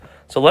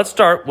So let's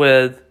start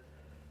with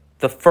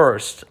the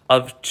first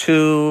of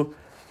two,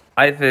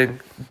 I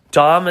think,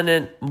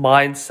 dominant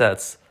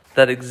mindsets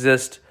that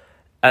exist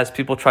as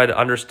people try to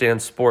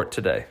understand sport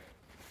today.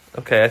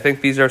 Okay, I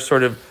think these are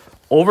sort of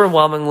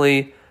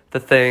overwhelmingly the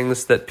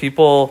things that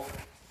people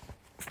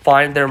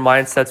find their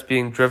mindsets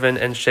being driven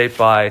and shaped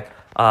by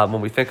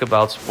when we think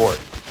about sport.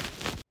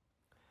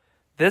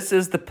 This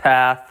is the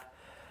path,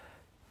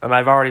 and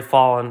I've already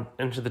fallen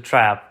into the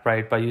trap,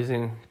 right, by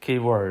using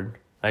keyword,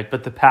 right,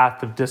 but the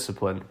path of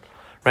discipline,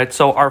 right?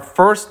 So our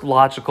first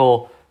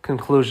logical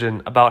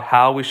conclusion about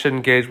how we should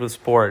engage with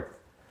sport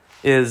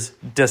is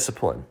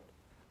discipline,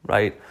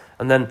 right?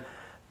 And then,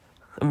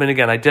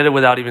 again, I did it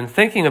without even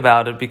thinking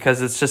about it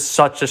because it's just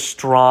such a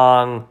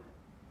strong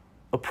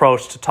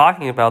approach to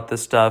talking about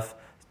this stuff,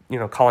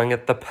 calling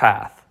it the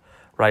path,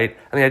 right?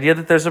 And the idea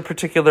that there's a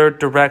particular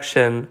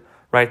direction,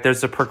 right,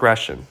 there's a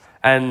progression.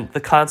 And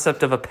the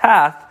concept of a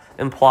path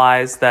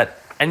implies that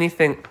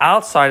anything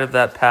outside of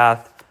that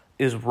path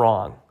is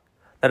wrong,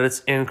 that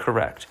it's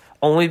incorrect.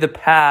 Only the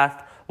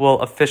path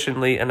will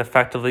efficiently and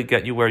effectively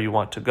get you where you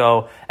want to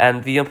go.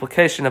 And the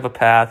implication of a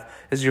path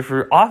is if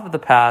you're off of the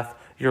path,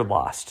 you're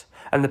lost.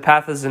 And the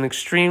path is an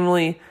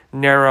extremely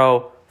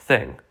narrow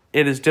thing.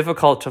 It is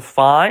difficult to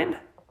find.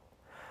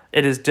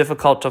 It is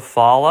difficult to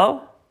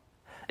follow.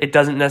 It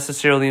doesn't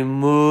necessarily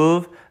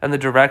move in the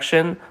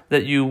direction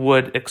that you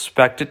would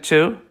expect it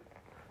to.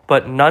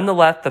 But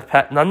nonetheless,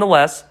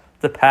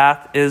 the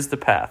path is the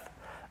path.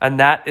 And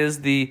that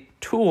is the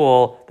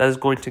tool that is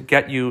going to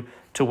get you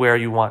to where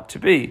you want to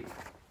be.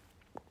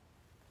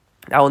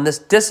 Now, in this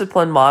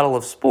discipline model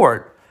of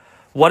sport,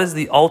 what is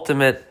the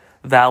ultimate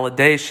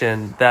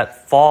validation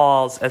that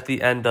falls at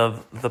the end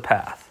of the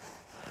path?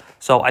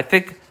 So I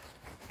think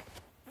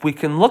we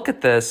can look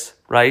at this,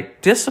 right?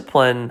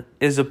 Discipline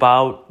is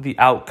about the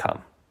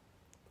outcome,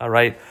 all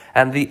right?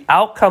 And the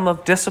outcome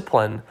of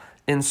discipline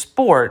in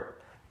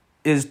sport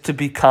is to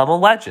become a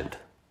legend,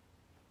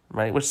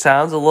 right? Which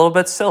sounds a little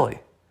bit silly.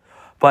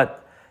 But,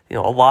 a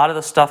lot of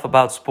the stuff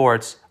about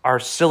sports are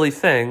silly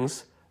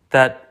things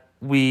that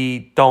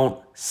we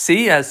don't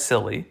see as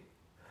silly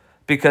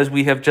because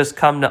we have just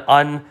come to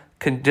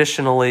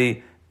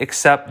unconditionally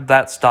accept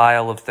that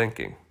style of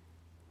thinking,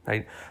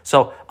 right?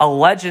 So a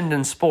legend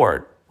in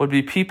sport would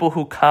be people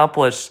who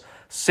accomplish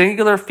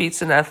singular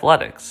feats in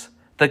athletics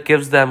that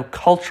gives them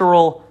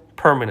cultural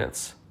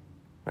permanence,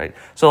 right?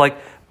 So like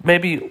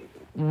maybe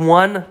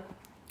one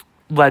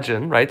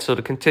legend, right? So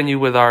to continue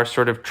with our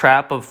sort of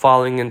trap of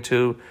falling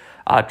into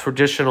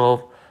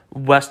traditional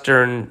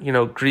Western,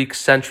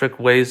 Greek-centric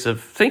ways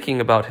of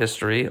thinking about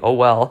history,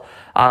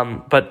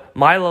 but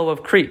Milo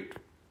of Crete,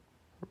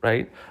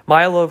 right?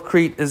 Milo of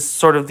Crete is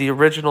sort of the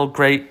original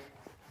great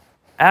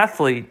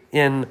athlete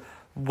in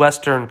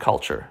Western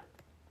culture,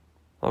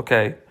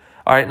 okay?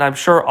 All right, and I'm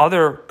sure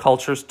other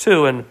cultures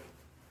too, and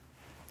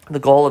the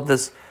goal of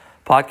this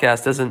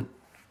podcast isn't,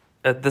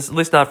 at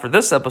least not for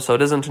this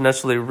episode, isn't to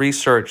necessarily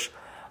research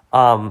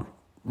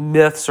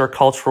myths or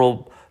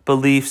cultural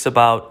beliefs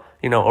about,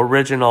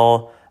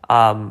 original,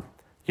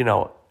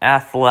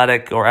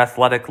 athletic or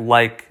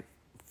athletic-like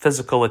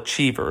physical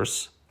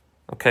achievers,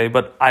 okay?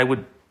 But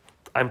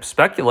I'm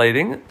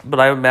speculating, but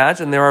I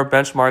imagine there are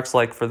benchmarks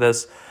like for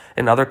this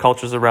in other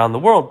cultures around the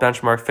world,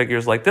 benchmark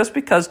figures like this,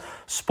 because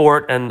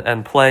sport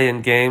and play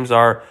and games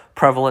are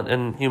prevalent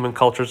in human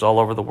cultures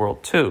all over the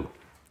world too.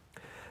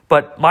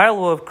 But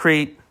Milo of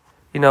Crete,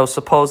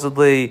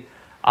 supposedly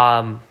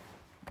won,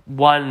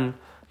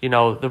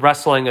 the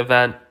wrestling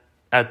event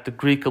at the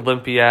Greek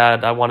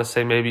Olympiad, I want to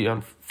say maybe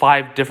on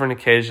 5 different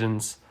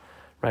occasions,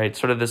 right?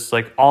 Sort of this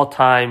like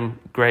all-time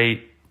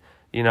great,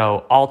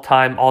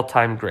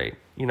 all-time great.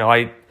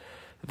 The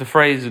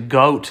phrase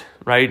GOAT,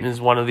 right,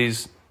 is one of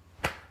these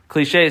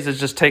cliches that's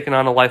just taken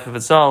on a life of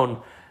its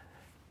own,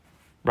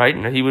 right?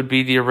 And he would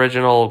be the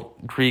original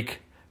Greek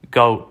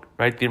GOAT,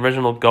 right? The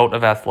original GOAT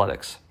of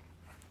athletics.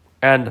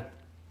 And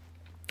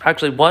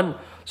actually one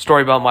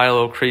story about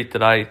Milo of Crete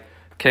that I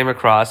came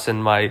across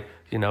in my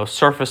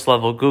surface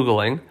level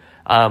Googling,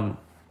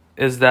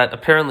 is that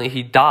apparently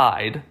he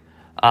died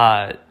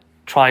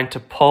trying to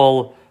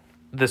pull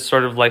this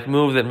sort of like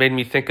move that made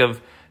me think of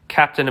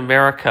Captain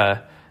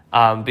America,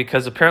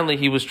 because apparently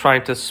he was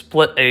trying to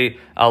split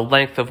a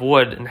length of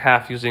wood in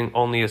half using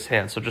only his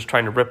hands, so just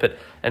trying to rip it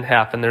in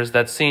half. And there's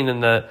that scene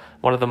in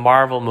one of the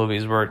Marvel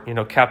movies where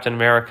Captain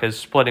America is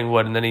splitting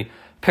wood, and then he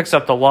picks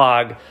up the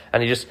log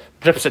and he just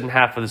rips it in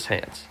half with his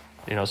hands.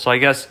 So I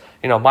guess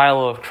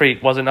Milo of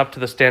Crete wasn't up to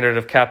the standard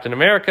of Captain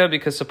America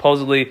because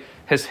supposedly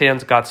his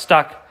hands got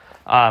stuck,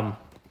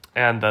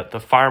 and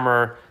the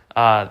farmer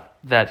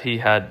that he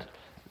had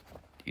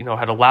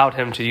allowed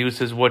him to use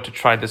his wood to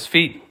try this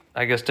feat,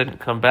 I guess didn't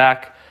come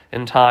back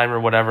in time or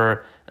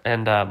whatever,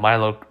 and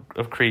Milo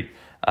of Crete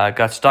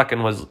got stuck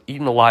and was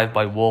eaten alive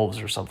by wolves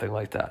or something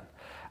like that.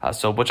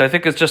 Which I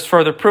think is just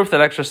further proof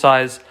that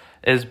exercise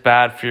is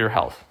bad for your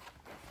health.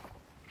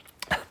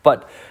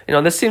 But,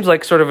 this seems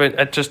like sort of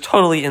a just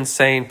totally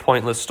insane,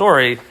 pointless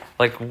story.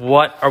 Like,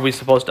 what are we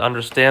supposed to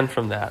understand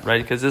from that,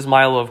 right? Because is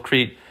Milo of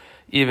Crete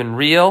even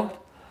real?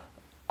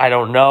 I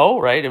don't know,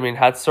 right? I mean,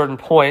 at a certain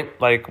point,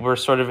 like we're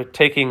sort of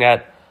taking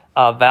at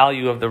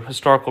value of the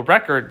historical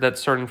record that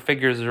certain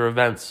figures or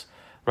events,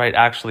 right,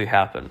 actually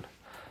happened,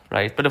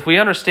 right? But if we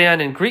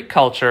understand in Greek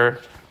culture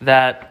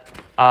that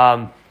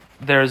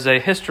there's a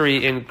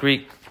history in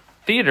Greek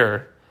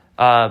theater,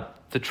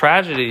 the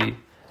tragedy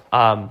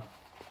of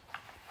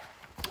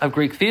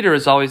Greek theater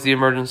is always the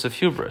emergence of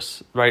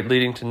hubris, right,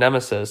 leading to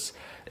nemesis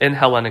in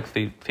Hellenic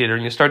theater.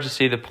 And you start to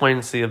see the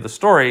poignancy of the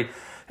story,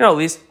 at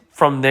least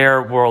from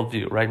their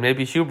worldview, right?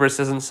 Maybe hubris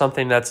isn't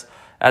something that's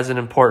as an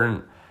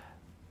important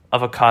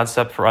of a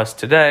concept for us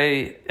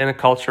today in a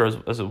culture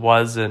as it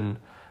was in,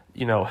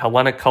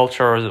 Hellenic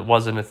culture or as it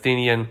was in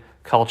Athenian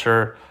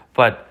culture.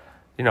 But,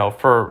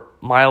 for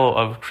Milo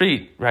of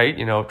Crete, right,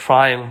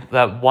 trying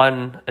that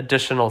one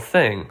additional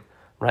thing,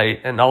 right,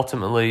 and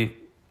ultimately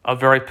a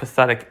very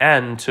pathetic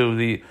end to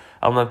the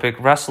Olympic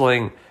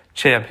wrestling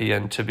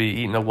champion to be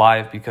eaten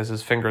alive because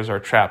his fingers are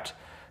trapped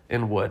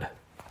in wood.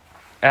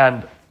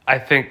 And I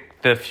think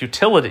the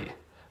futility,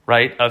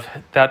 right, of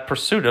that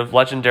pursuit of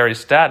legendary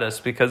status,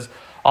 because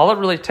all it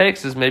really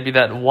takes is maybe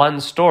that one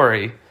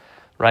story,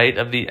 right,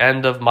 of the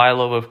end of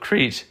Milo of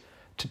Crete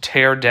to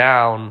tear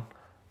down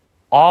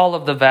all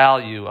of the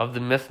value of the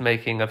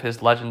myth-making of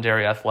his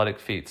legendary athletic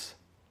feats,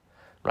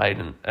 right?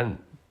 And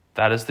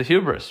that is the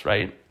hubris,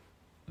 right,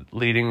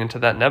 leading into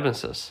that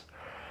nemesis.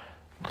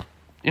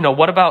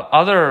 What about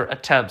other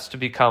attempts to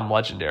become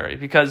legendary?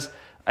 Because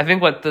I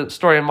think what the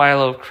story of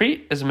Milo of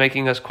Crete is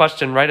making us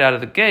question right out of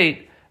the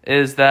gate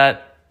is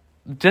that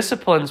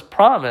discipline's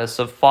promise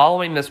of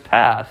following this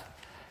path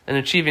and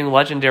achieving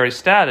legendary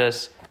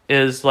status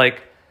is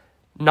like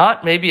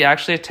not maybe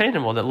actually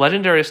attainable, that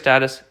legendary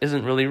status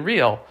isn't really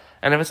real.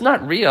 And if it's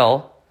not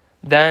real,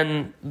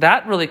 then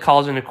that really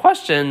calls into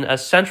question a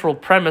central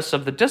premise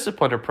of the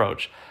discipline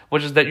approach,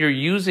 which is that you're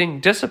using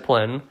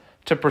discipline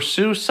to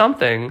pursue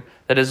something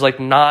that is like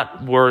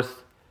not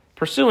worth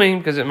pursuing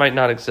because it might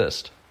not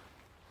exist.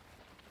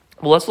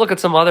 Well, let's look at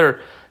some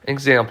other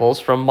examples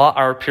from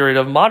our period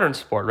of modern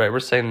sport, right? We're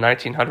saying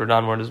 1900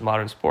 onward is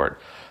modern sport.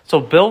 So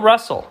Bill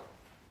Russell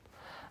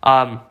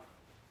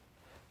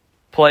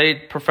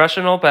played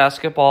professional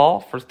basketball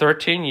for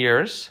 13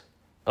 years.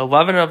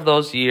 11 of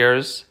those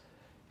years,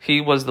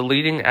 he was the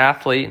leading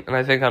athlete, and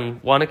I think on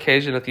one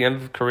occasion at the end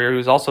of his career, he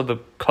was also the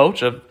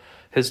coach of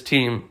his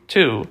team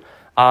too,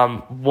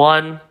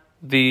 won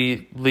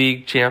the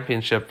league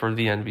championship for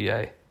the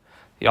NBA.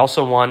 He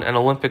also won an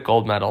Olympic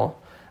gold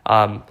medal.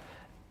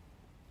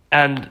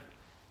 And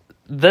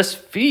this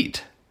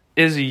feat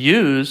is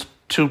used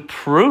to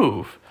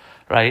prove,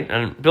 right?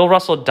 And Bill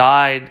Russell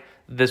died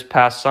this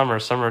past summer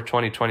of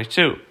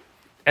 2022,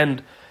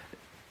 and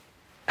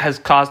has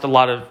caused a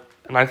lot of,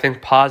 and I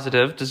think,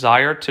 positive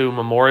desire to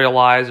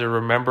memorialize or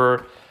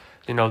remember,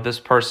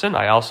 this person.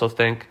 I also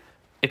think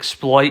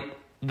exploit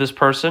this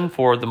person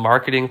for the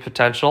marketing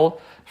potential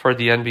for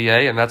the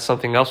NBA, and that's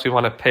something else we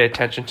want to pay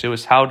attention to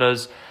is how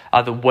does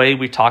the way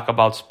we talk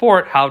about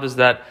sport, how does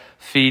that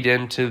feed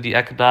into the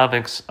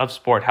economics of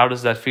sport? How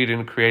does that feed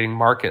into creating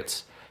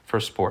markets for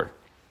sport?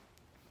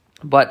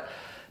 But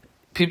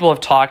people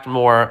have talked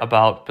more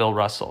about Bill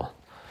Russell.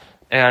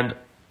 And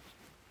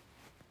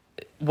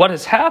what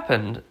has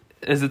happened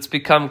is it's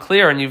become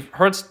clear, and you've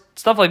heard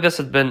stuff like this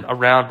has been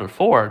around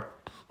before,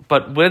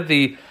 but with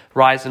the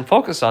rise and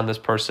focus on this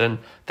person,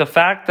 the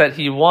fact that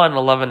he won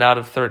 11 out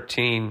of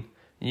 13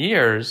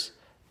 years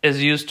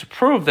is used to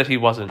prove that he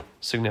wasn't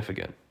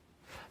significant.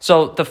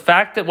 So the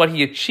fact that what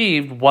he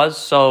achieved was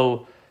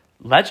so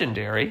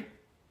legendary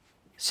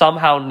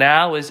somehow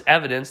now is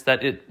evidence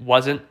that it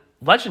wasn't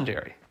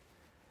legendary,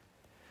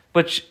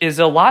 which is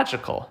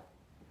illogical,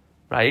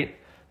 right?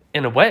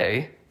 In a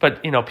way.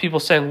 But, people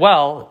saying,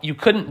 well, you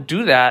couldn't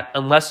do that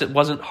unless it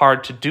wasn't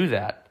hard to do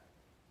that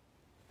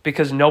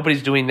because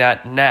nobody's doing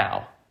that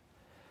now,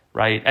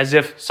 right? As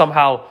if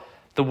somehow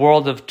the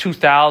world of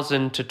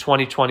 2000 to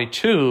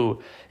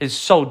 2022 is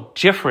so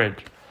different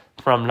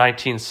from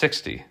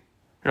 1960.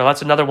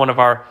 That's another one of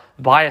our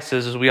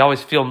biases is we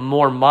always feel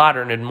more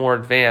modern and more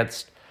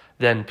advanced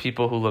than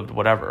people who lived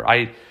whatever.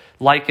 I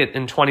like it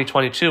in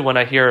 2022 when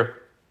I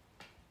hear,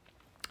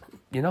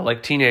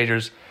 like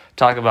teenagers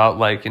talk about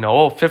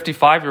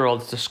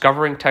 55-year-olds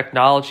discovering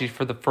technology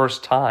for the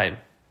first time.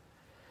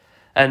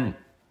 And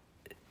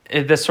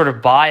this sort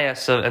of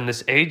bias and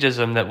this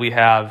ageism that we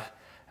have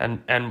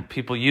and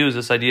people use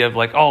this idea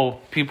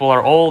of people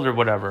are old or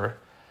whatever.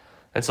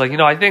 It's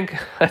I think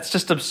that's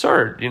just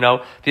absurd.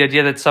 The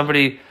idea that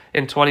somebody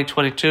in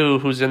 2022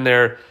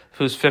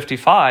 who's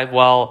 55,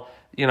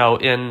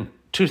 in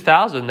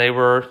 2000 they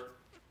were,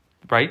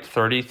 right,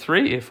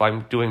 33, if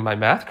I'm doing my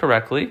math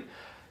correctly,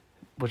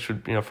 which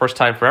would, first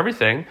time for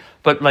everything.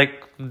 But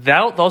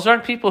those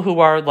aren't people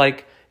who are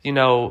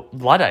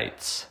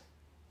Luddites,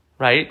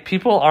 right?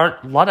 People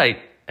aren't Luddite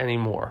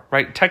anymore,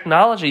 right?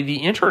 Technology, the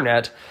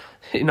internet,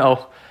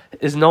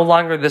 is no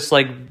longer this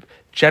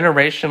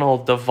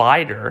generational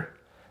divider,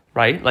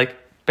 right?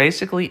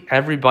 Basically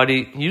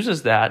everybody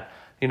uses that,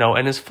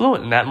 and is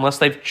fluent in that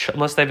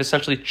unless they've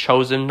essentially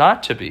chosen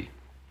not to be.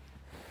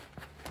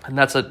 And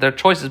their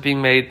choice is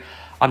being made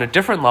on a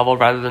different level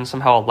rather than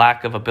somehow a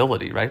lack of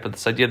ability, right? But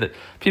this idea that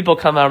people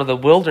come out of the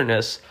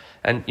wilderness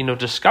and,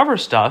 discover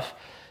stuff,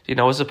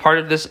 is a part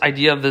of this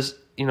idea of this,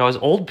 as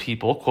old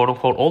people, quote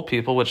unquote old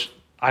people, which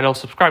I don't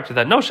subscribe to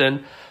that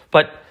notion,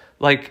 but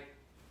like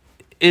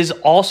is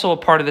also a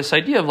part of this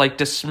idea of like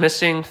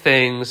dismissing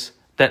things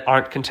that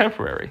aren't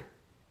contemporary.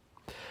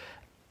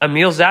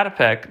 Emil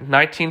Zatopek,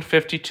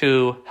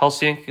 1952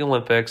 Helsinki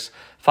Olympics,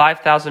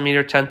 5,000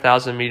 meter,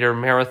 10,000 meter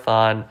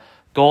marathon,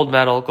 gold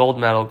medal, gold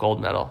medal,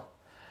 gold medal.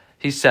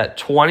 He set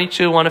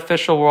 22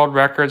 unofficial world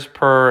records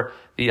per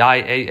the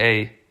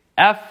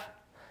IAAF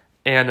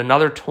and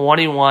another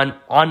 21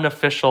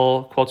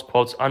 unofficial,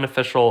 quotes,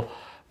 unofficial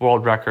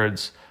world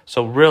records.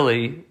 So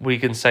really, we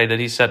can say that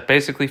he set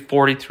basically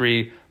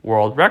 43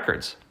 world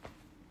records.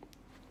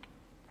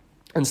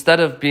 Instead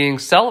of being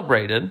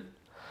celebrated,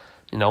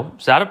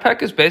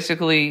 Zatopek is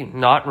basically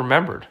not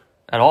remembered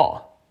at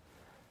all,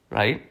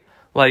 right?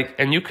 Like,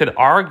 and you could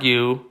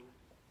argue,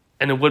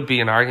 and it would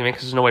be an argument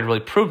because there's no way to really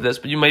prove this,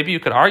 but maybe you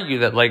could argue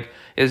that, like,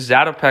 is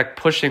Zatopek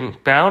pushing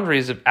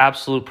boundaries of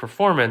absolute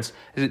performance?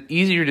 Is it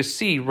easier to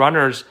see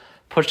runners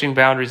pushing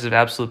boundaries of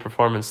absolute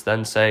performance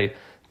than, say,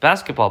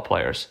 basketball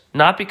players?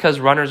 Not because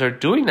runners are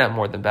doing that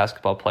more than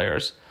basketball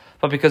players,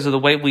 but because of the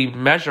way we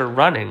measure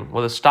running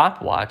with a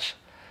stopwatch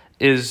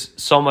is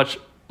so much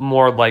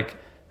more, like,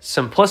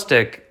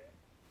 simplistic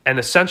and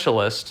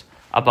essentialist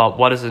about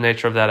what is the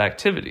nature of that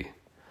activity,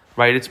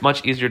 right? It's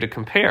much easier to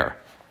compare.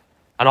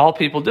 And all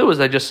people do is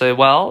they just say,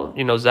 well,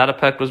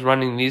 Zatopek was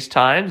running these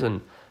times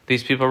and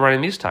these people are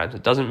running these times.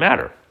 It doesn't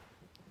matter.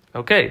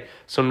 Okay,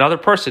 so another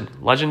person,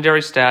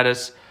 legendary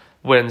status,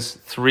 wins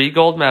 3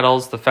 gold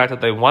medals. The fact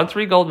that they won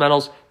 3 gold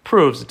medals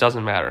proves it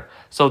doesn't matter.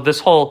 So this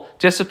whole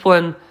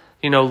discipline,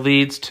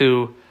 leads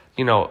to,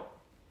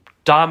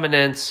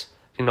 dominance,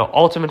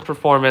 ultimate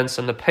performance,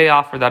 and the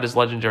payoff for that is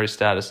legendary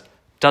status.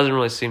 Doesn't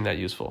really seem that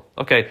useful.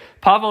 Okay,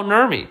 Paavo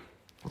Nurmi.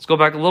 Let's go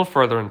back a little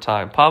further in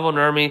time. Paavo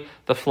Nurmi,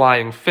 the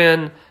flying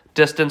Finn,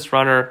 distance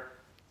runner,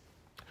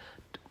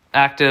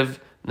 active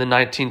in the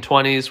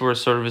 1920s, were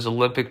sort of his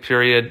Olympic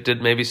period,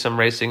 did maybe some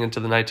racing into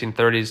the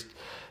 1930s,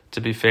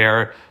 to be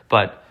fair,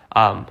 but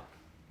 9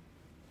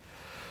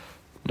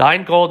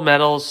 gold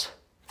medals,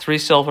 3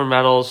 silver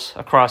medals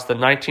across the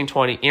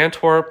 1920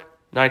 Antwerp,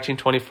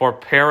 1924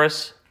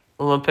 Paris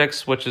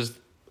Olympics, which is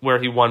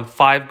where he won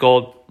 5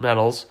 gold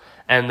medals,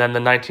 and then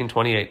the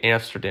 1928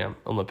 Amsterdam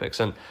Olympics.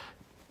 And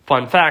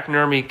fun fact,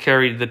 Nurmi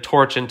carried the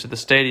torch into the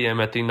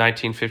stadium at the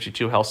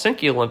 1952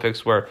 Helsinki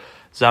Olympics, where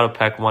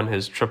Zatopek won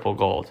his triple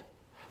gold.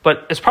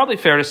 But it's probably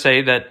fair to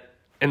say that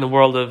in the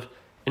world of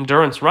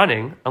endurance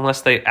running,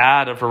 unless they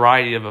add a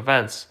variety of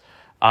events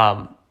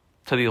to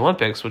the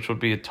Olympics, which would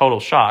be a total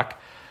shock,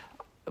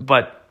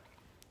 but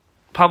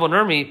Paavo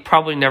Nurmi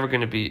probably never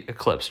going to be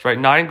eclipsed, right?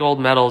 9 gold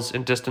medals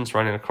in distance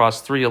running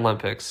across 3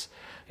 Olympics.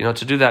 To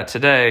do that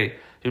today,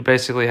 you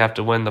basically have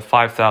to win the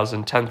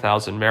 5,000,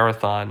 10,000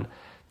 marathon,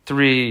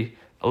 3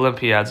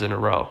 Olympiads in a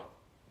row,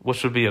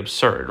 which would be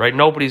absurd, right?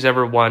 Nobody's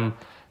ever won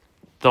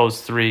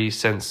those 3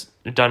 since,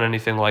 done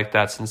anything like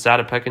that since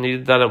Zatopek, and he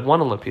did that at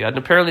 1 Olympiad. And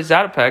apparently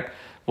Zatopek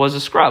was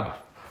a scrub,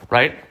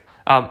 right?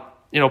 Paavo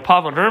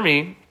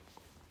Nurmi,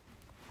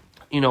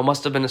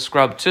 must have been a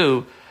scrub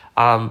too,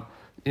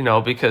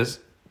 because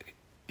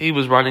he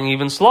was running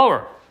even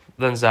slower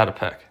than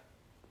Zatopek,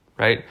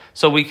 right?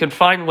 So we can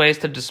find ways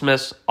to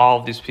dismiss all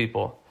of these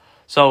people.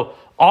 So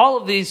all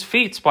of these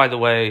feats, by the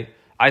way,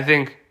 I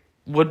think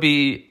would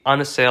be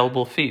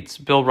unassailable feats.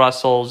 Bill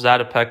Russell,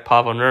 Zatopek,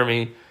 Paavo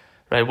Nurmi,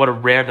 right? What a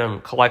random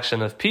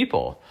collection of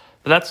people.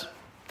 But that's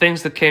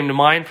things that came to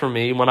mind for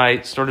me when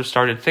I sort of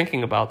started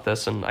thinking about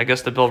this. And I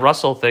guess the Bill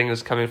Russell thing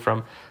is coming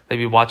from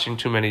maybe watching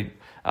too many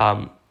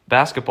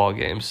basketball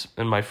games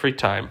in my free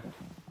time.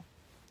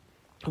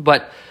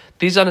 But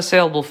these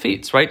unassailable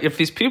feats, right? If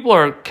these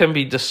people can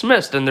be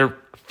dismissed and their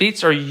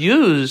feats are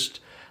used,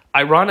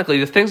 ironically,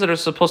 the things that are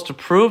supposed to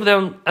prove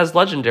them as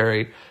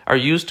legendary are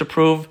used to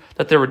prove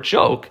that they're a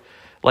joke.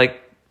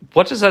 Like,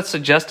 what does that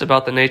suggest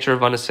about the nature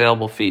of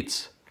unassailable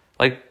feats?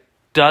 Like,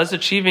 does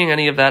achieving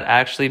any of that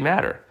actually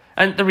matter?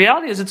 And the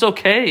reality is it's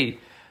okay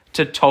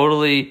to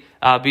totally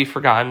be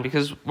forgotten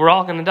because we're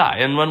all going to die.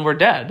 And when we're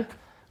dead,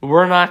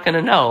 we're not going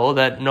to know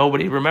that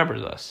nobody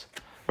remembers us.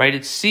 Right?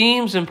 It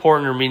seems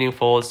important or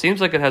meaningful. It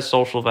seems like it has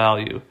social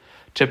value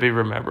to be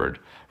remembered,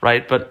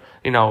 right? But,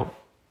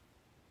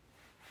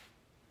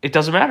 it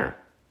doesn't matter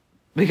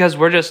because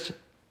we're just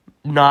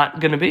not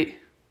going to be,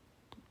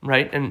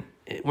 right? And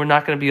we're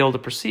not going to be able to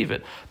perceive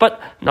it.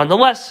 But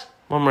nonetheless,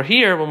 when we're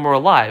here, when we're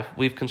alive,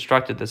 we've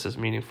constructed this as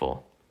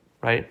meaningful,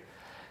 right?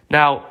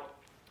 Now,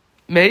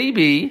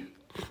 maybe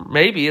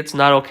it's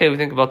not okay. We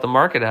think about the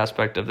market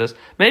aspect of this.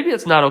 Maybe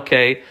it's not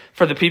okay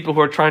for the people who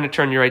are trying to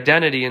turn your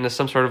identity into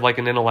some sort of like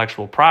an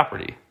intellectual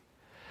property,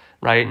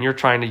 right? And you're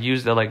trying to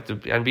use that, like the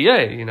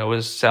NBA,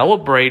 is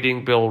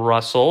celebrating Bill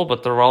Russell,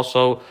 but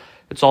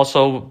it's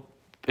also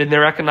in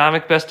their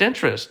economic best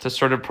interest to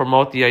sort of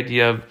promote the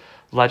idea of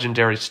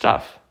legendary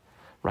stuff,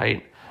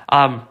 right?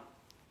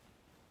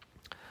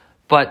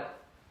 But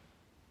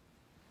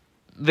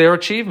their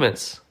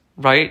achievements,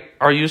 right,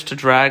 are used to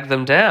drag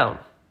them down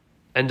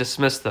and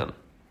dismiss them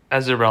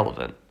as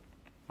irrelevant,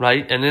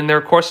 right? And in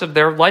their course of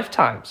their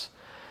lifetimes,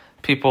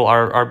 people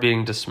are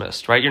being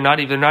dismissed, right?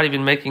 They're not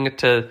even making it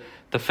to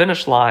the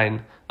finish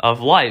line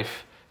of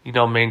life,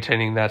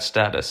 maintaining that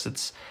status.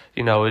 It's,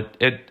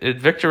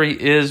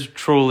 victory is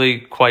truly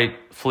quite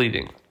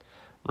fleeting,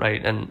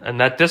 right? And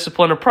that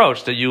discipline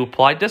approach, that you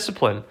apply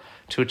discipline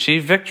to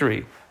achieve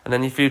victory, and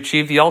then if you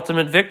achieve the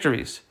ultimate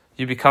victories,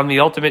 you become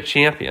the ultimate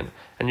champion,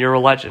 and you're a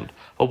legend.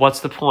 But what's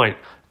the point?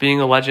 Being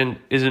a legend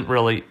isn't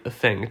really a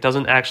thing. It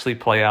doesn't actually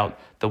play out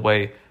the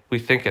way we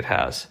think it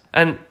has.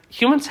 And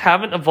humans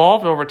haven't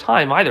evolved over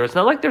time either. It's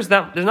not like there's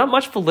not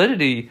much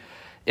validity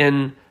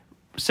in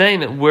saying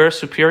that we're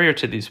superior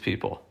to these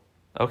people.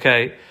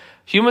 Okay?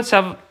 Humans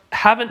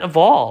haven't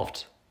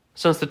evolved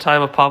since the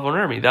time of Paavo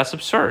Nurmi. That's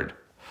absurd.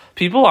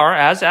 People are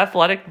as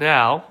athletic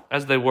now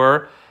as they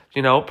were,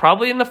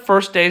 probably in the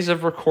first days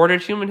of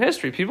recorded human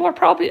history. People are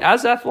probably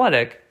as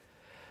athletic,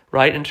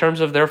 right, in terms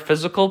of their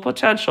physical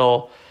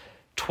potential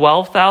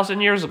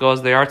 12,000 years ago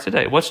as they are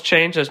today. What's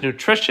changed is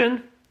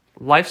nutrition,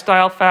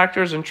 lifestyle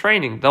factors, and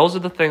training. Those are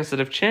the things that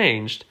have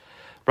changed,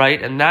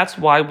 right? And that's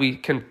why we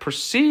can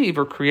perceive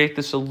or create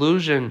this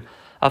illusion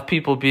of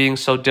people being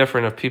so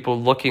different, of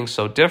people looking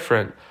so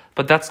different.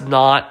 But that's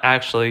not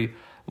actually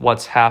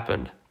what's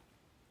happened.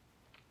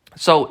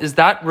 So is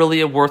that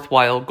really a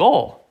worthwhile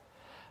goal,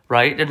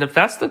 right? And if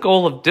that's the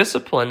goal of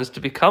discipline, is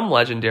to become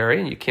legendary,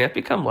 and you can't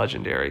become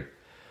legendary,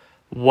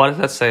 what does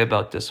that say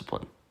about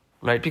discipline,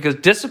 right? Because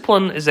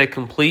discipline is a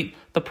complete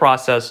the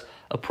process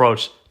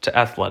approach to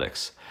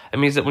athletics. It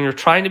means that when you're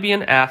trying to be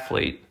an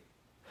athlete,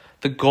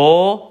 the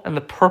goal and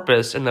the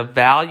purpose and the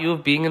value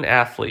of being an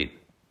athlete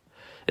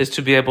is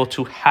to be able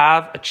to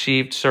have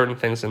achieved certain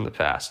things in the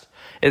past.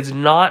 It's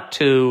not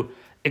to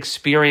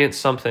experience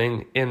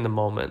something in the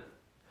moment.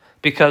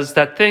 Because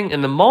that thing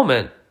in the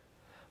moment,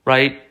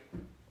 right,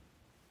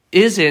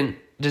 isn't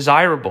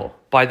desirable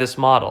by this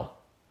model,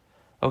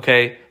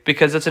 okay?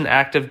 Because it's an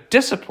act of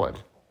discipline,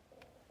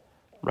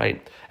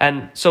 right?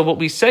 And so what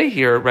we say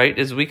here, right,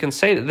 is we can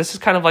say that this is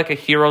kind of like a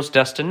hero's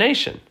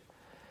destination,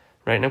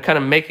 right? And I'm kind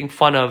of making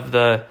fun of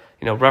the,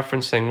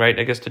 referencing, right,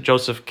 I guess to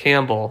Joseph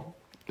Campbell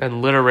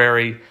and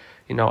literary,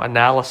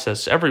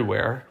 analysis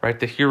everywhere, right?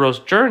 The hero's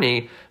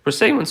journey. We're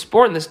saying in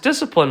sport, in this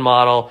discipline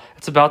model,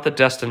 it's about the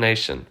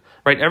destination.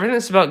 Right,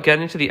 everything's about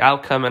getting to the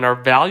outcome, and our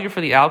value for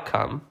the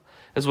outcome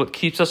is what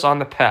keeps us on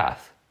the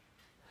path.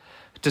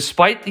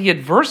 Despite the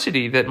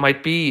adversity that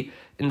might be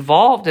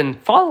involved in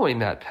following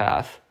that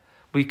path,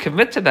 we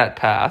commit to that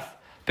path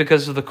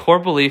because of the core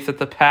belief that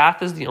the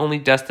path is the only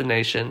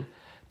destination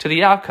to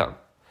the outcome,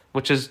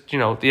 which is,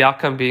 the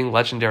outcome being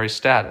legendary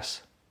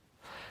status.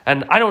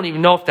 And I don't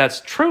even know if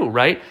that's true,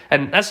 right?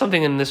 And that's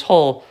something in this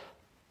whole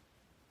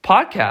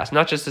podcast,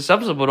 not just this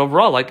episode, but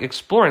overall, like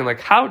exploring, like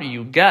how do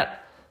you get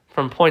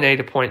from point A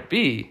to point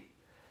B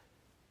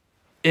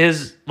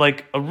is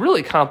like a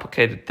really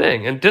complicated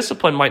thing. And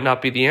discipline might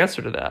not be the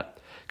answer to that.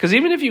 Because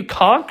even if you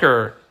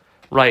conquer,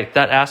 right,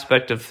 that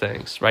aspect of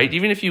things, right,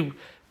 even if you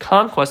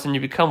conquest and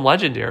you become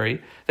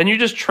legendary, then you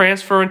just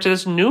transfer into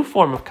this new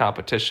form of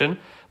competition,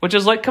 which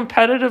is like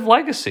competitive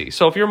legacy.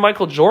 So if you're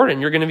Michael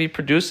Jordan, you're going to be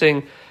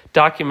producing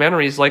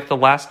documentaries like The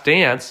Last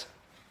Dance,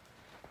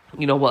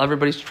 while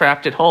everybody's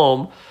trapped at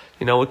home,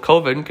 with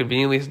COVID and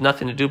conveniently has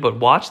nothing to do but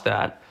watch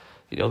that.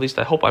 At least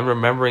I hope I'm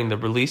remembering the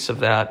release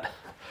of that.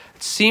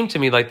 It seemed to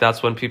me like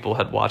that's when people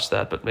had watched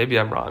that, but maybe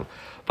I'm wrong.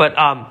 But,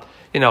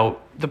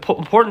 the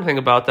important thing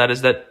about that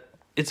is that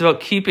it's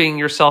about keeping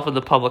yourself in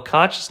the public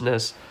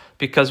consciousness,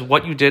 because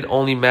what you did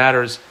only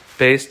matters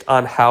based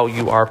on how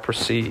you are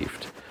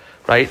perceived,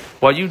 right?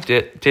 What you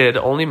did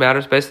only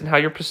matters based on how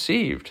you're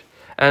perceived.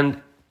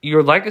 And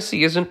your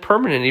legacy isn't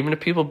permanent, even if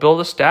people build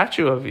a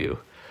statue of you,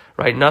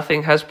 right?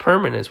 Nothing has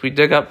permanence. We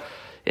dig up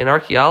in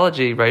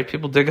archaeology, right?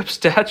 People dig up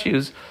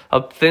statues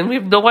of things. We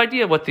have no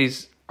idea what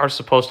these are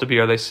supposed to be.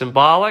 Are they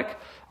symbolic?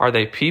 Are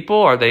they people?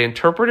 Are they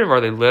interpretive?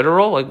 Are they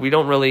literal? Like, we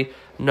don't really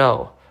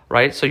know,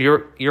 right? So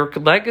your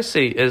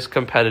legacy is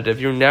competitive.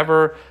 You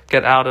never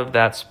get out of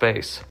that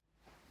space.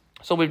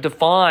 So we've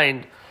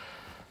defined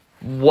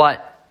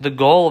what the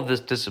goal of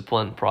this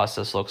discipline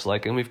process looks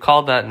like, and we've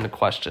called that into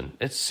question.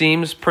 It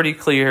seems pretty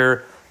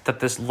clear that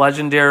this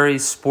legendary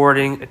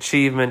sporting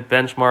achievement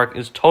benchmark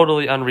is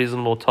totally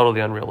unreasonable,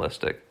 totally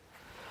unrealistic.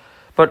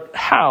 But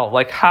how?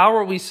 Like, how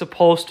are we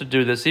supposed to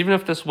do this? Even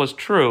if this was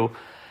true,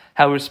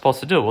 how are we supposed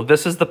to do it? Well,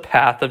 this is the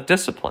path of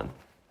discipline.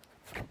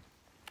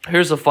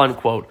 Here's a fun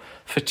quote.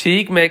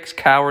 "Fatigue makes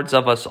cowards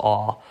of us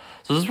all."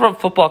 So this is from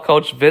football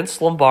coach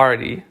Vince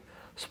Lombardi,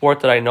 sport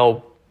that I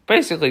know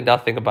basically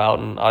nothing about,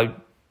 and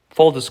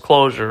full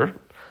disclosure,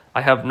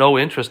 I have no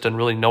interest in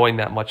really knowing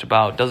that much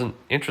about. It doesn't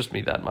interest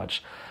me that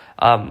much.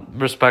 And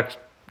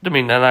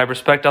I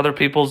respect other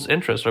people's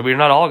interests. Right? We're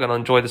not all going to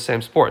enjoy the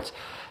same sports.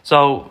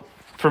 So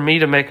for me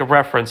to make a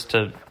reference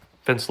to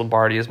Vince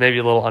Lombardi is maybe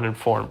a little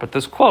uninformed. But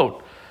this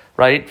quote,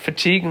 right?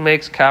 "Fatigue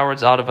makes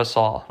cowards out of us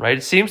all," right?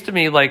 It seems to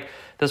me like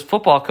this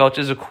football coach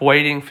is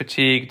equating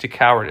fatigue to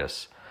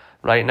cowardice,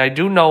 right? And I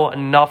do know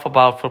enough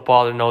about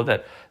football to know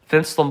that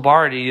Vince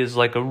Lombardi is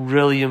like a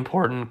really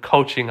important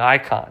coaching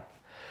icon,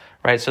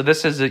 right? So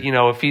this is,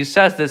 if he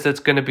says this, it's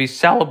going to be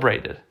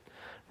celebrated,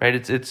 right?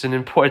 It's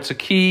a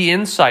key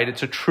insight.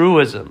 It's a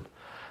truism,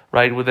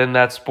 right? Within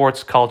that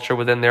sports culture,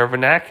 within their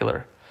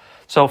vernacular.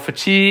 So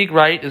fatigue,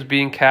 right, is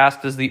being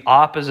cast as the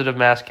opposite of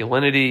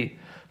masculinity.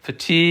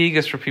 Fatigue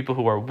is for people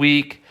who are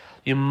weak.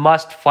 You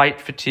must fight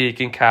fatigue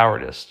and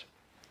cowardice.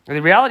 And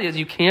the reality is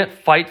you can't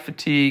fight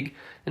fatigue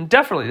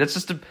indefinitely. That's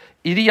just an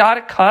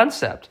idiotic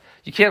concept.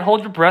 You can't hold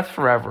your breath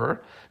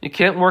forever. You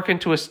can work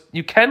into a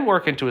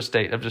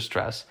state of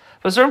distress.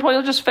 But at a certain point,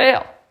 you'll just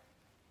fail,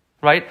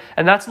 right?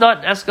 And that's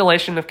not an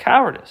escalation of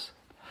cowardice,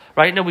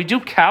 right? Now, we do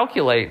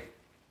calculate,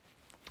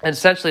 and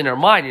essentially in our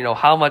mind,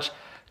 how much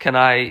can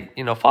I,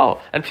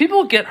 follow? And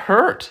people get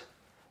hurt.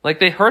 Like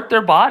they hurt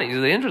their bodies,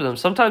 they injure them,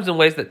 sometimes in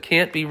ways that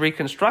can't be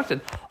reconstructed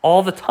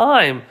all the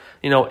time,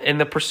 in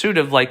the pursuit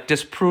of like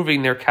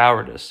disproving their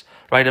cowardice,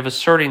 right? Of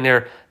asserting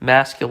their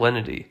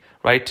masculinity,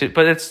 right?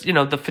 But it's,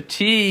 the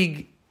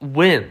fatigue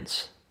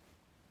wins,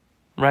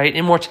 right?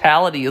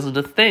 Immortality isn't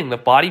a thing. The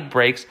body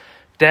breaks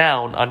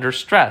down under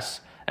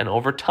stress and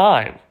over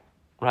time,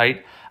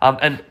 right?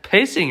 And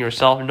pacing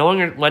yourself,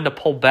 knowing when to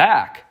pull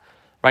back,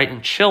 right?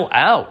 And chill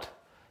out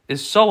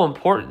is so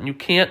important. You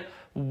can't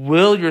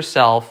will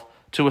yourself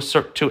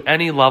to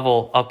any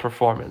level of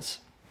performance.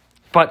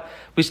 But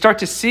we start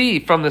to see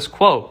from this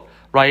quote,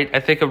 right,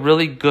 I think a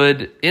really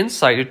good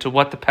insight into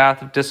what the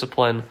path of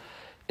discipline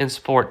in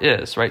sport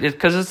is, right?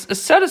 Because it's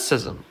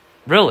asceticism,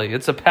 really.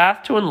 It's a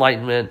path to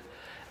enlightenment,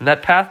 and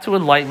that path to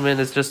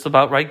enlightenment is just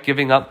about, right,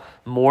 giving up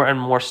more and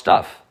more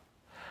stuff,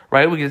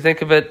 right? We can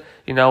think of it,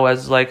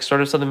 as like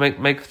sort of something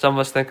make some of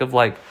us think of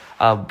like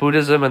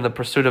Buddhism and the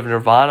pursuit of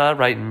nirvana,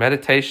 right, and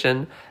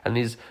meditation, and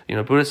these,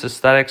 Buddhist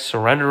aesthetics,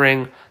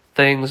 surrendering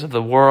things of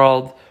the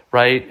world,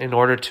 right, in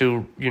order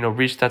to,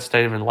 reach that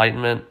state of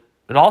enlightenment.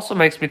 It also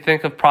makes me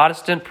think of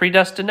Protestant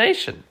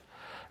predestination,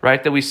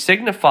 right, that we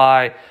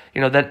signify,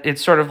 that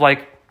it's sort of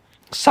like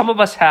some of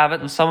us have it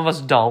and some of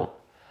us don't.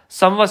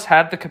 Some of us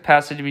have the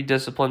capacity to be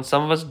disciplined,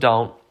 some of us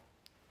don't.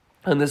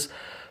 And this,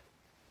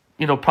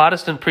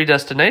 Protestant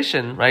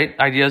predestination, right,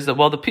 idea is that,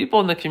 well, the people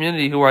in the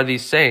community who are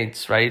these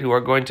saints, right, who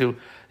are going to,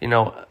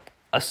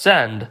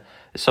 ascend,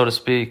 so to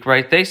speak,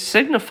 right, they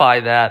signify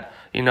that,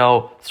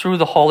 through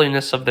the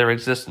holiness of their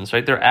existence,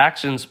 right? Their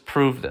actions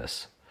prove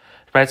this,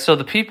 right? So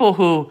the people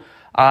who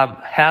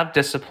have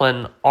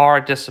discipline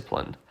are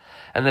disciplined,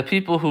 and the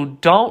people who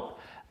don't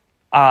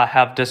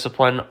have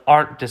discipline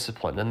aren't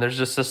disciplined. And there's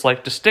just this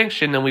like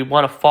distinction, and we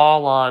want to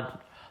fall on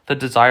the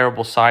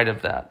desirable side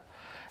of that.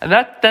 And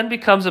that then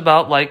becomes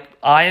about like,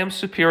 I am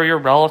superior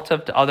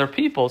relative to other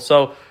people.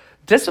 So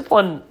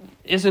discipline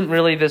isn't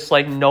really this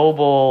like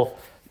noble,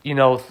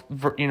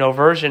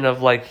 version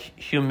of like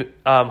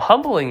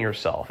humbling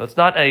yourself. It's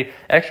not a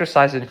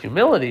exercise in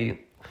humility.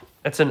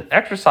 It's an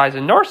exercise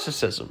in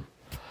narcissism,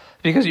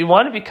 because you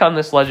want to become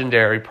this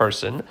legendary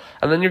person,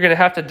 and then you're going to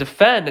have to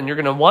defend, and you're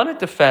going to want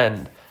to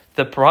defend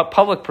the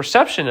public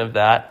perception of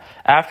that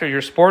after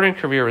your sporting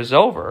career is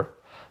over,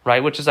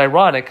 right? Which is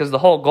ironic, because the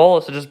whole goal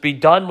is to just be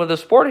done with a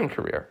sporting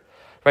career,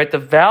 right? The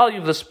value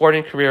of the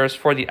sporting career is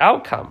for the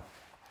outcome.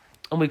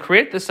 And we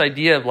create this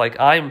idea of like,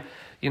 I'm,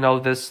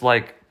 this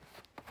like,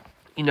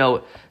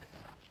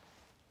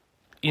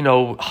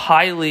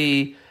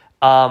 highly,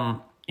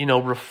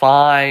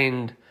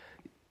 refined,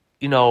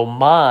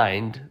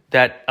 mind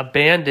that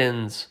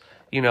abandons,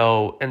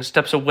 and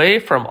steps away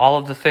from all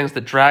of the things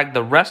that drag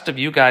the rest of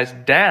you guys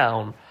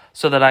down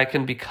so that I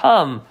can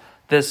become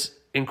this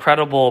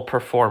incredible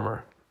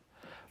performer,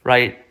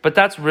 right? But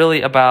that's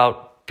really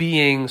about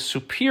being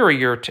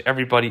superior to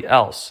everybody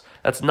else.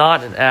 That's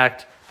not an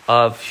act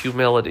of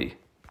humility.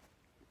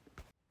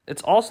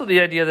 It's also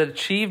the idea that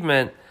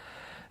achievement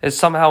is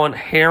somehow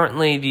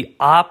inherently the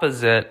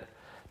opposite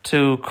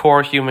to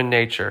core human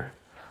nature.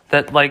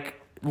 That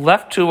like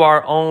left to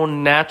our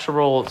own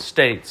natural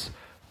states,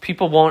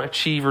 people won't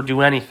achieve or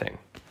do anything.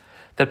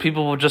 That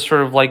people will just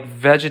sort of like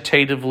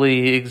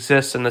vegetatively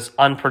exist in this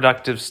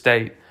unproductive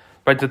state,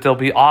 right? That they'll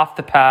be off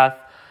the path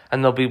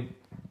and they'll be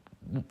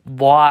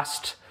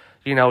lost,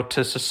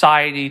 to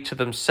society, to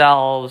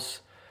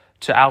themselves,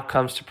 to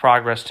outcomes, to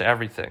progress, to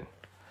everything.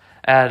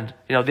 And,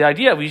 the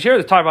idea, we hear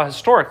this talk about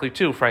historically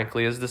too,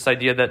 frankly, is this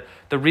idea that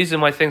the reason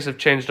why things have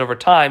changed over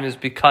time is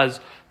because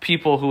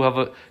people who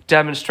have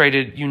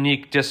demonstrated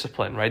unique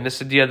discipline, right? And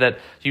this idea that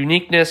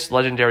uniqueness,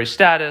 legendary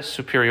status,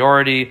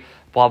 superiority,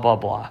 blah, blah,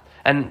 blah.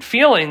 And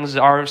feelings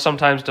are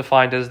sometimes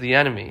defined as the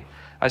enemy.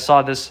 I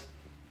saw this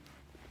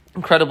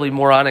incredibly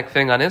moronic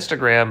thing on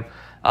Instagram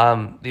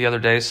the other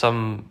day,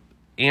 some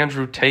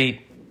Andrew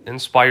Tate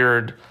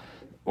inspired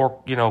or,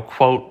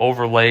 quote,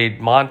 overlaid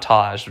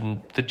montage.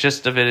 And the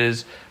gist of it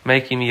is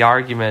making the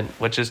argument,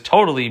 which is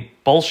totally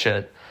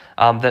bullshit,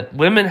 that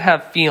women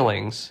have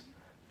feelings,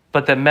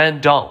 but that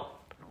men don't.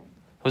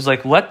 It was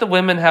like, let the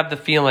women have the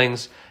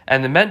feelings,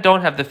 and the men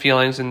don't have the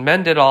feelings, and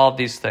men did all of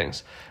these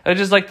things. It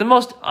is like the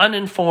most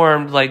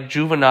uninformed, like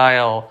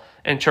juvenile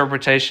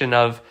interpretation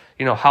of,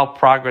 how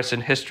progress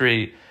in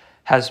history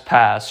has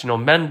passed,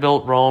 men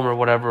built Rome or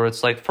whatever.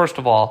 It's like, first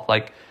of all,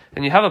 like,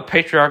 and you have a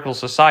patriarchal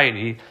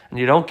society and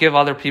you don't give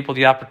other people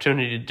the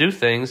opportunity to do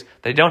things,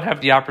 they don't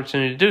have the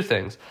opportunity to do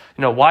things.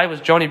 Why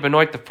was Joni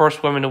Benoit the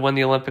first woman to win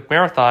the Olympic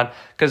marathon?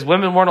 Because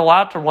women weren't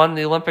allowed to run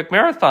the Olympic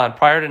marathon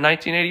prior to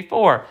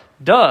 1984.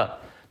 Duh.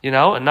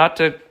 And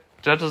that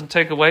doesn't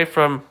take away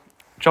from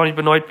Joni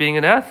Benoit being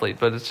an athlete,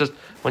 but it's just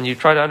when you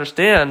try to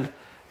understand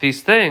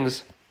these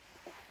things,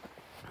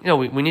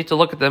 we need to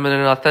look at them in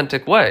an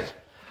authentic way,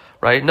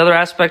 right? Another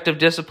aspect of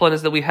discipline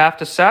is that we have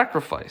to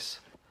sacrifice.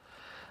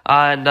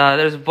 And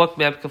there's a book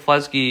Matt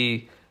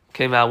Keflezighi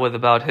came out with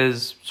about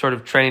his sort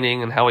of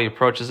training and how he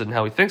approaches it and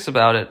how he thinks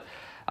about it.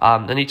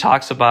 And he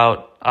talks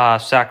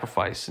about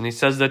sacrifice. And he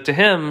says that to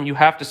him, you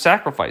have to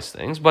sacrifice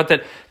things, but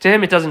that to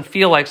him, it doesn't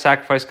feel like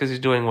sacrifice because he's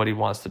doing what he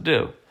wants to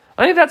do.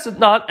 I think that's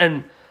not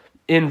an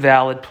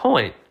invalid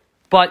point,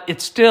 but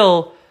it's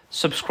still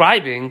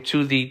subscribing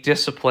to the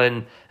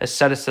discipline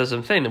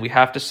asceticism thing that we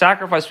have to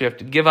sacrifice, we have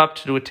to give up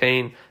to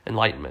attain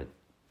enlightenment.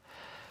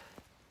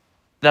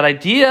 That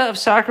idea of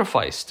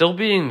sacrifice still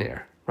being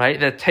there, right?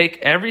 That take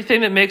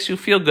everything that makes you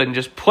feel good and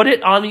just put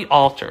it on the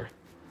altar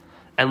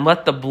and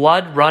let the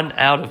blood run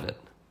out of it,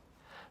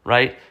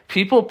 right?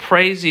 People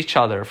praise each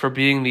other for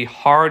being the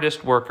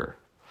hardest worker.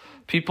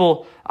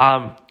 People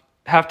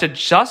have to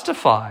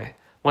justify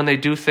when they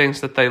do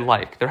things that they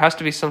like. There has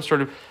to be some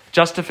sort of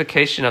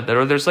justification of that,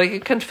 or there's like a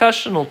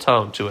confessional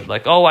tone to it.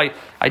 Like, oh,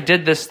 I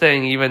did this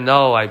thing even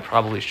though I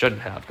probably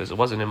shouldn't have because it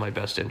wasn't in my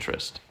best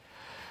interest.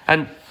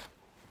 And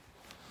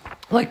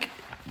like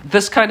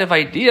this kind of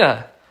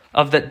idea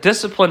of that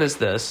discipline is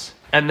this,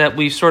 and that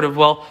we sort of,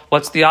 well,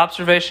 what's the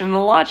observation and the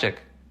logic?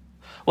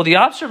 Well, the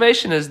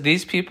observation is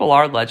these people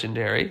are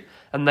legendary,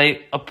 and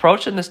they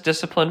approach in this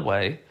disciplined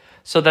way.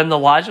 So then the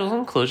logical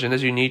conclusion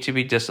is you need to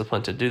be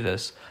disciplined to do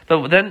this.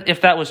 But then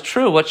if that was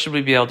true, what should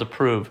we be able to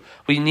prove?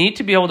 We need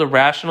to be able to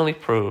rationally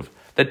prove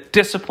that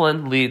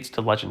discipline leads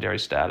to legendary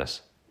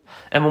status.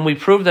 And when we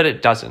prove that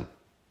it doesn't,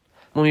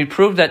 when we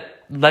prove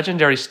that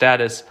legendary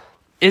status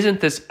isn't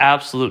this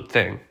absolute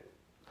thing,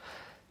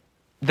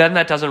 then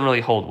that doesn't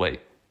really hold weight,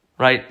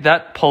 right?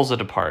 That pulls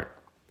it apart.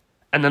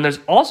 And then there's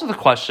also the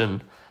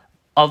question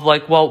of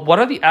like, well, what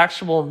are the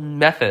actual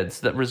methods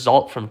that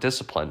result from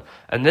discipline?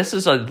 And this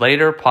is a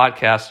later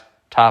podcast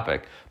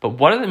topic, but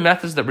what are the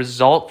methods that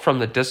result from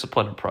the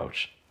discipline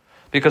approach?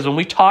 Because when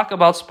we talk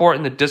about sport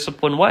in the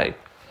disciplined way,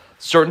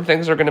 certain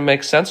things are going to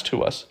make sense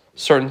to us.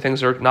 Certain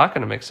things are not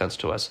going to make sense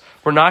to us.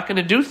 We're not going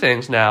to do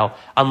things now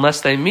unless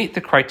they meet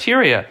the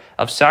criteria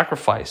of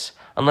sacrifice,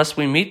 unless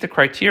we meet the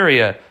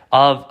criteria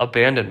of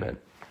abandonment.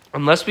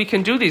 Unless we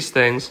can do these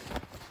things,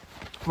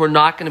 we're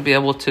not going to be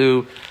able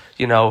to,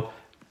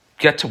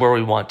 get to where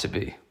we want to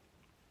be.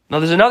 Now,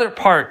 there's another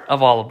part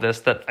of all of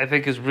this that I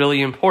think is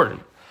really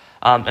important,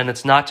 and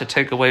it's not to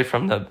take away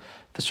from the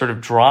sort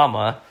of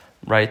drama,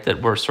 right,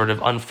 that we're sort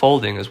of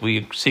unfolding as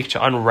we seek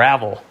to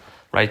unravel,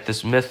 right,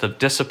 this myth of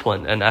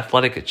discipline and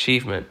athletic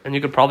achievement, and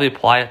you could probably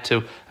apply it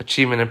to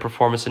achievement and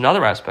performance in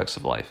other aspects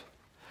of life.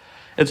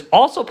 It's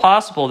also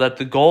possible that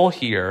the goal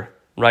here,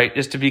 right,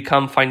 is to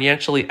become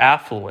financially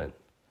affluent,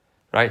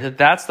 right,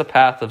 that's the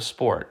path of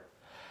sport.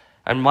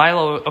 And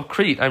Milo of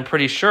Crete, I'm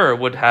pretty sure,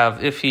 would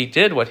have, if he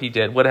did what he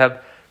did, would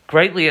have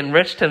greatly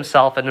enriched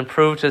himself and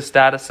improved his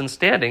status and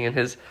standing in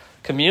his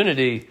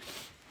community,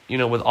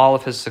 with all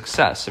of his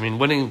success. I mean,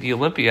 winning the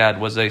Olympiad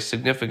was a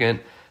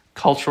significant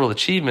cultural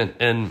achievement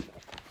in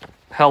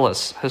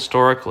Hellas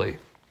historically.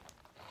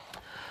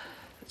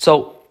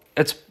 So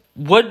it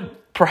would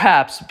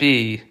perhaps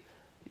be,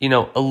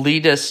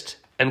 elitist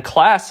and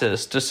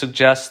classist to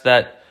suggest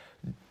that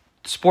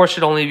sport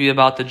should only be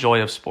about the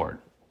joy of sport.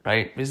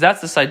 Right? Because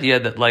that's this idea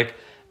that like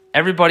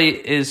everybody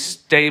is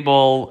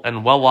stable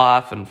and well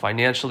off and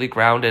financially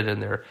grounded and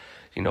their,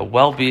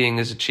 well-being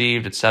is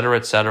achieved, et cetera,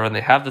 and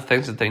they have the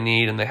things that they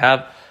need and they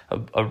have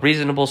a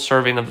reasonable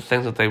serving of the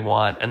things that they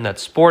want, and that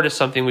sport is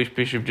something we should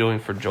be doing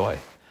for joy.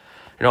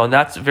 And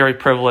that's very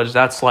privileged.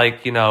 That's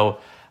like,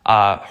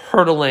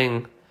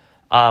 hurtling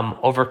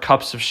over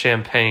cups of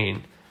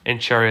champagne in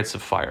chariots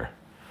of fire,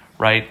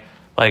 right?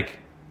 Like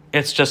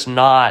it's just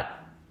not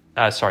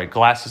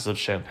glasses of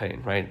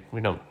champagne, right? We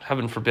don't,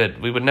 heaven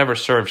forbid, we would never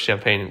serve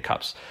champagne in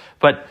cups.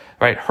 But,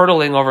 right,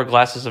 hurtling over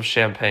glasses of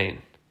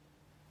champagne,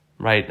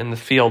 right, in the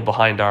field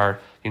behind our,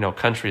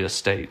 country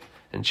estate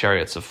in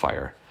chariots of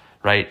fire,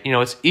 right?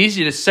 It's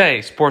easy to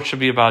say sports should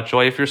be about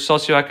joy if you're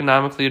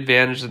socioeconomically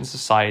advantaged in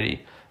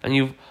society and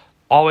you've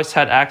always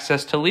had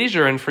access to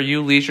leisure, and for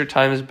you, leisure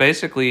time is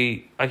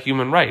basically a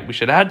human right. We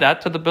should add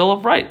that to the Bill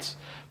of Rights.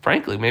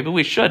 Frankly, maybe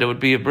we should. It would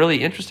be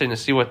really interesting to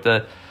see what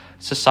the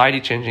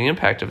society-changing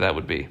impact of that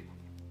would be.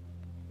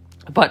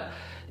 But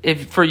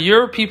if for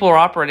your people are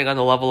operating on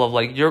the level of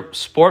like your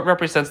sport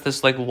represents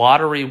this like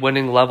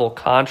lottery-winning level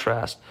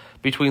contrast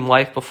between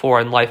life before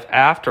and life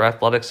after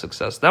athletic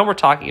success, now we're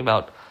talking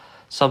about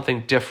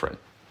something different,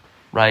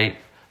 right?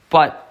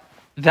 But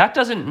that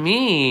doesn't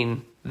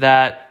mean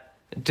that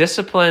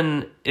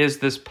discipline is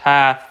this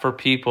path for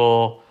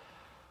people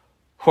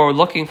who are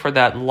looking for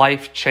that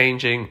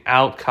life-changing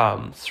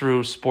outcome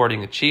through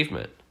sporting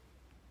achievement.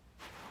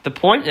 The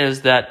point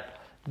is that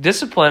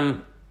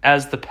discipline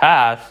as the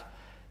path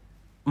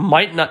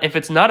might not, if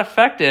it's not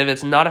effective,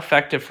 it's not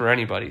effective for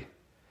anybody.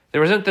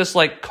 There isn't this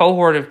like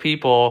cohort of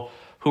people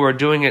who are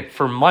doing it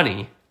for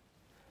money,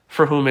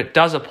 for whom it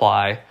does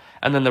apply,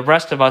 and then the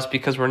rest of us,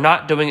 because we're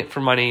not doing it for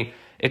money,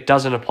 it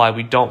doesn't apply.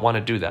 We don't want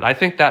to do that. I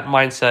think that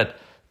mindset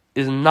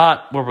is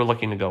not where we're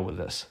looking to go with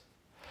this.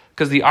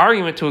 Because the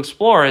argument to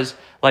explore is,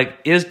 like,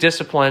 is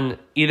discipline,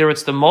 either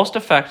it's the most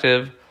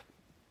effective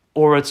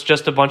or it's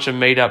just a bunch of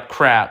made up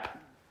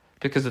crap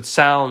because it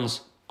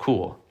sounds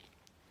cool.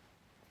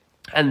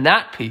 And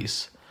that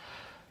piece,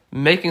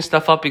 making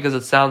stuff up because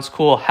it sounds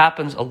cool,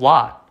 happens a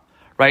lot,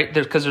 right?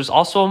 Because there's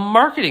also a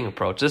marketing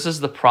approach. This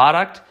is the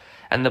product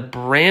and the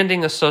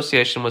branding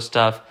association with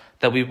stuff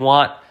that we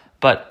want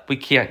but we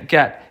can't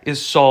get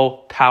is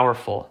so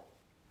powerful,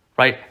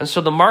 right? And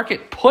so the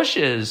market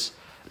pushes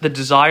the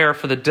desire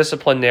for the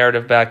discipline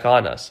narrative back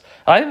on us.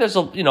 And I think there's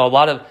a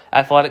lot of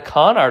athletic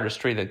con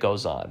artistry that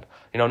goes on.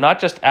 Not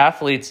just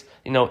athletes,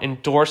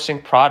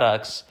 endorsing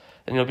products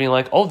and being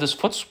like, oh, this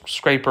foot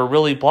scraper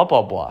really blah,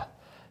 blah, blah.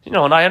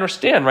 And I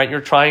understand, right?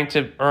 You're trying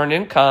to earn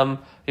income,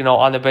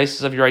 on the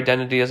basis of your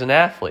identity as an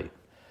athlete.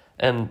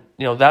 And,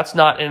 that's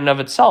not in and of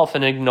itself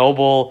an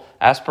ignoble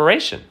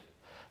aspiration.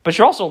 But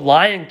you're also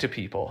lying to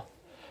people,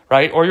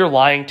 right? Or you're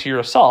lying to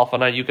yourself.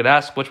 And you could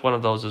ask which one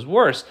of those is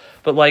worse.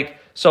 But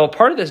so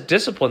part of this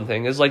discipline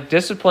thing is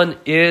discipline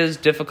is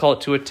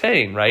difficult to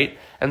attain, right?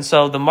 And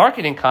so the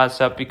marketing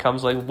concept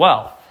becomes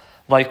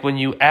when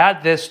you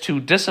add this to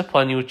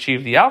discipline, you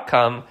achieve the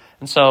outcome.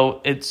 And so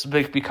it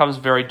becomes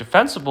very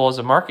defensible as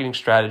a marketing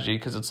strategy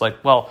because it's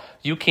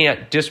you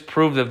can't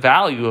disprove the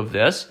value of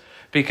this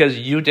because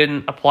you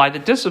didn't apply the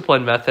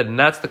discipline method. And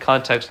that's the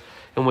context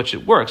in which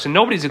it works. And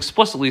nobody's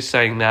explicitly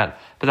saying that,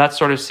 but that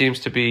sort of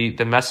seems to be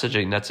the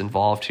messaging that's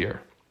involved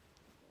here.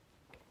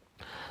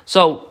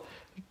 So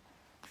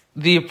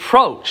the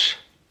approach,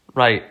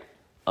 right,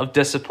 of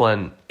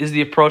discipline is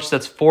the approach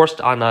that's forced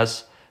on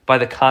us by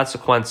the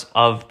consequence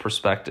of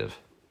perspective.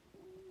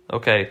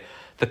 Okay?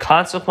 The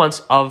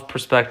consequence of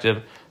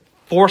perspective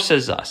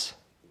forces us,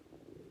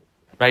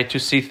 right, to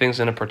see things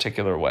in a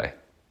particular way.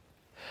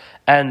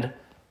 And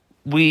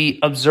we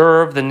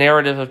observe the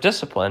narrative of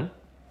discipline,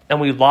 and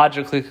we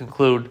logically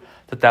conclude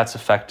that that's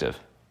effective.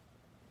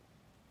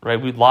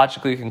 Right? We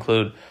logically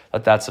conclude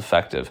that that's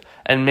effective.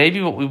 And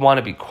maybe what we want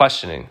to be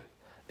questioning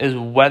is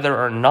whether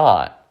or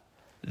not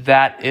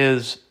that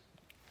is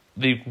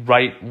the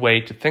right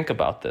way to think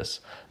about this.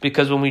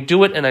 Because when we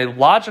do it in a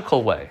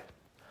logical way,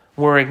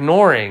 we're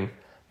ignoring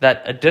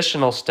that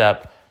additional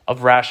step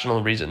of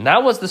rational reason.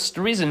 That was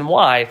the reason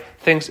why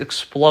things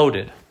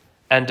exploded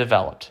and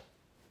developed.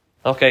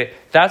 Okay?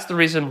 That's the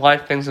reason why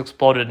things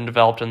exploded and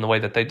developed in the way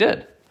that they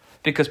did.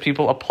 Because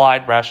people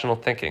applied rational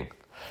thinking.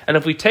 And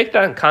if we take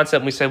that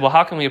concept and we say, well,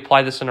 how can we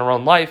apply this in our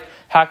own life?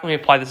 How can we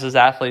apply this as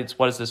athletes?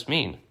 What does this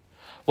mean?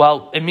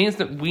 Well, it means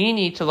that we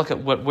need to look at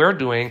what we're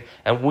doing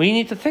and we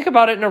need to think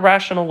about it in a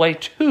rational way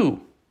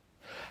too.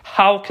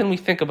 How can we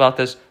think about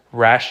this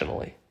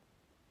rationally?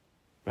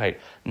 Right?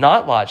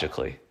 Not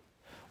logically.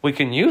 We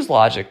can use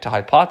logic to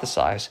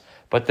hypothesize,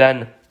 but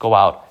then go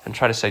out and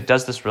try to say,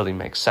 does this really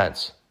make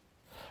sense?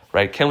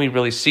 Right? Can we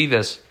really see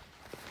this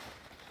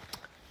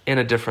in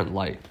a different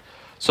light?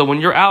 So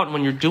when you're out and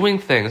when you're doing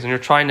things and you're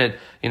trying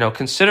to,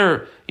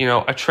 consider,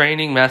 a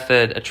training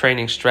method, a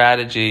training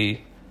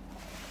strategy,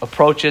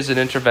 approaches and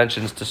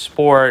interventions to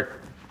sport,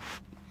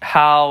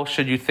 how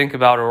should you think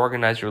about or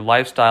organize your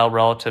lifestyle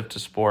relative to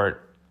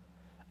sport?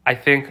 I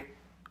think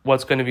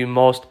what's going to be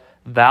most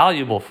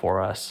valuable for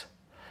us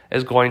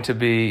is going to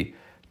be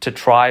to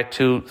try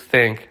to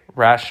think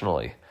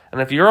rationally.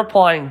 And if you're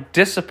applying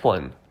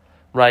discipline,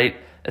 right,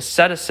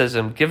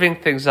 asceticism, giving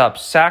things up,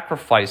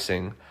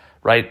 sacrificing,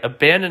 right,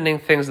 abandoning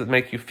things that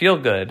make you feel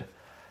good,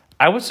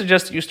 I would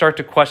suggest that you start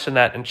to question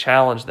that and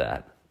challenge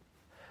that.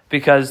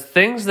 Because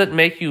things that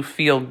make you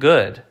feel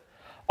good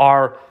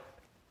are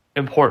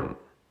important.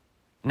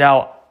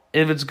 Now,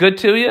 if it's good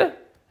to you,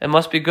 it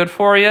must be good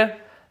for you.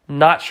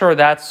 Not sure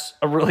that's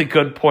a really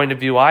good point of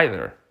view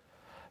either.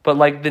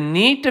 But the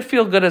need to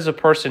feel good as a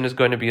person is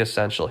going to be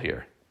essential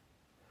here.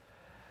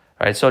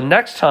 All right, so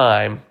next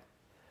time,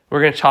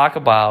 we're going to talk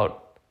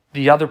about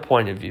the other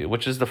point of view,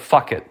 which is the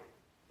fuck it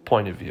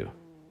point of view.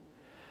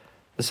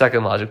 The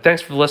second logic.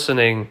 Thanks for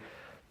listening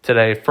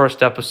today.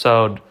 First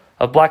episode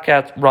of Black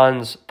Cat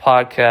Runs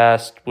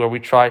podcast, where we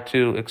try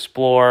to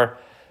explore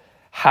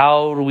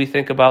how do we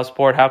think about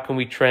sport, how can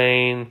we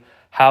train,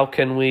 how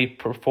can we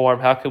perform,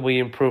 how can we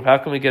improve, how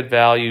can we get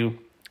value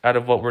out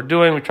of what we're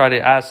doing. We try to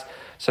ask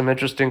some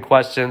interesting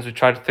questions. We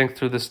try to think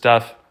through this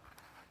stuff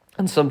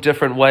in some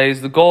different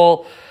ways. The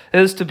goal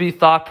is to be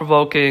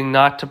thought-provoking,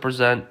 not to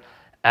present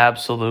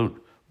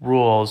absolute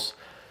rules.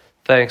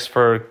 Thanks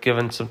for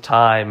giving some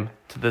time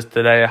to this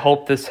today. I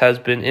hope this has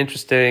been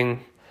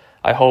interesting.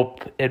 I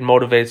hope it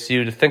motivates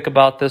you to think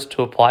about this,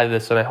 to apply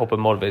this, and I hope it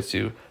motivates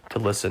you to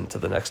listen to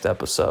the next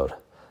episode.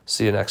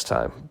 See you next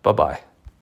time. Bye-bye.